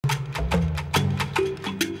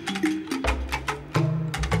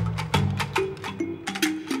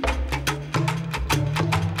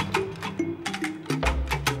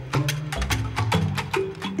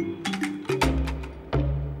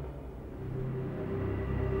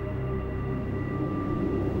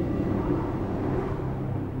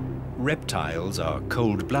Reptiles are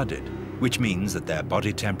cold-blooded, which means that their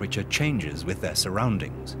body temperature changes with their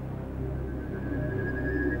surroundings.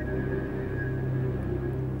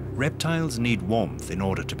 Reptiles need warmth in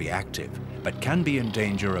order to be active, but can be in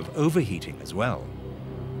danger of overheating as well.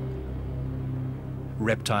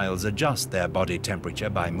 Reptiles adjust their body temperature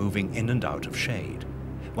by moving in and out of shade.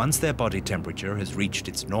 Once their body temperature has reached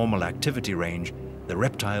its normal activity range, the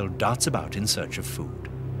reptile darts about in search of food.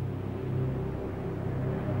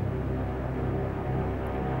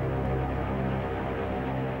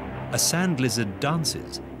 A sand lizard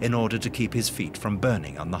dances in order to keep his feet from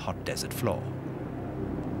burning on the hot desert floor.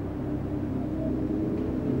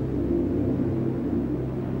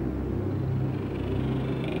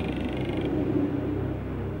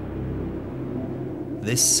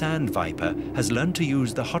 This sand viper has learned to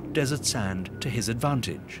use the hot desert sand to his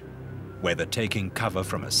advantage. Whether taking cover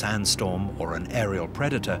from a sandstorm or an aerial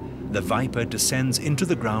predator, the viper descends into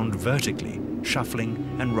the ground vertically,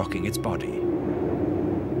 shuffling and rocking its body.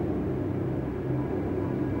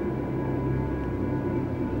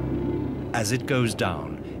 As it goes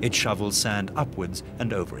down, it shovels sand upwards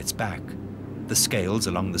and over its back. The scales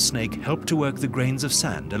along the snake help to work the grains of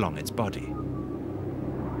sand along its body.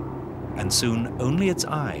 And soon only its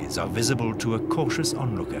eyes are visible to a cautious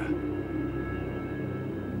onlooker.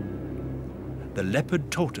 The leopard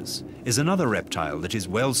tortoise is another reptile that is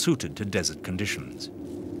well suited to desert conditions.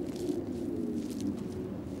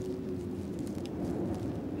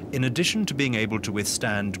 In addition to being able to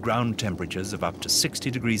withstand ground temperatures of up to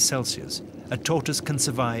 60 degrees Celsius, a tortoise can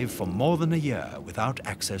survive for more than a year without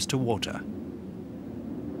access to water.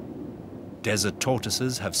 Desert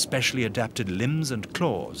tortoises have specially adapted limbs and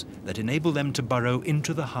claws that enable them to burrow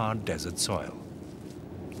into the hard desert soil.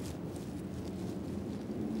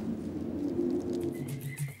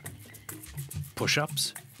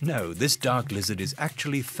 Push-ups? No, this dark lizard is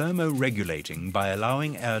actually thermoregulating by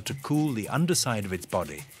allowing air to cool the underside of its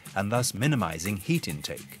body and thus minimizing heat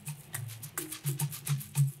intake.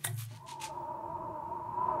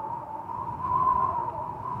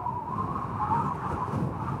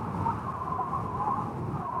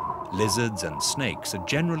 Lizards and snakes are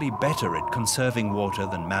generally better at conserving water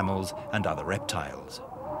than mammals and other reptiles.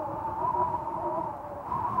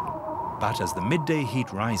 But as the midday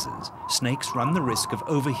heat rises, snakes run the risk of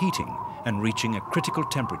overheating and reaching a critical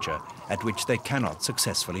temperature at which they cannot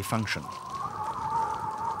successfully function.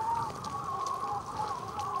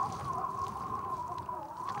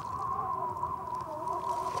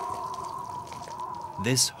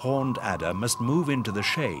 This horned adder must move into the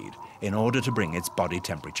shade in order to bring its body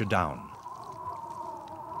temperature down.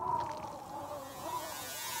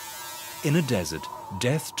 In a desert,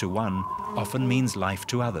 death to one often means life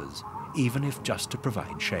to others, even if just to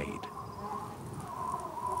provide shade.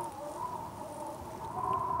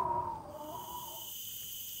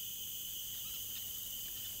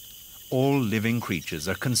 All living creatures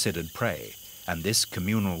are considered prey, and this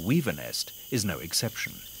communal weaver nest is no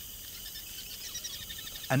exception.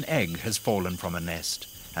 An egg has fallen from a nest,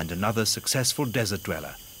 and another successful desert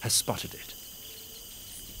dweller has spotted it.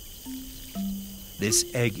 This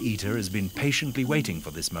egg eater has been patiently waiting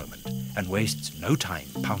for this moment and wastes no time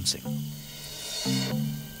pouncing.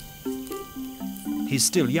 He's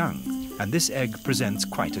still young, and this egg presents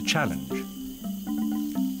quite a challenge.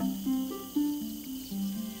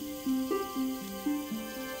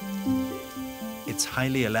 Its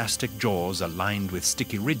highly elastic jaws are lined with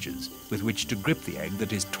sticky ridges with which to grip the egg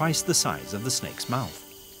that is twice the size of the snake's mouth.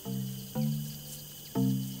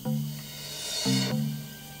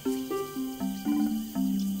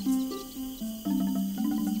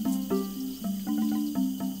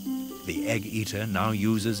 The egg eater now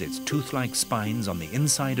uses its tooth-like spines on the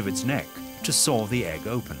inside of its neck to saw the egg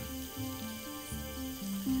open.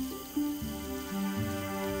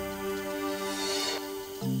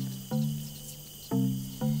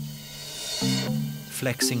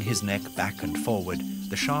 Flexing his neck back and forward,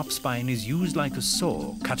 the sharp spine is used like a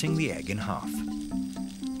saw, cutting the egg in half.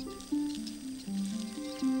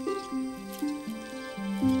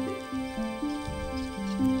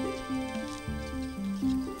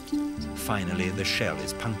 Finally, the shell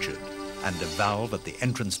is punctured, and a valve at the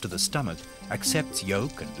entrance to the stomach accepts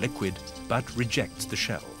yolk and liquid, but rejects the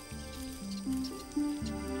shell.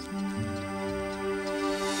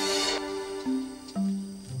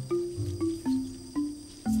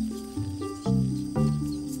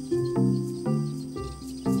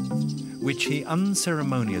 Which he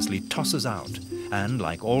unceremoniously tosses out, and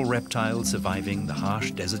like all reptiles surviving the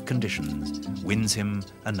harsh desert conditions, wins him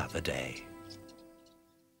another day.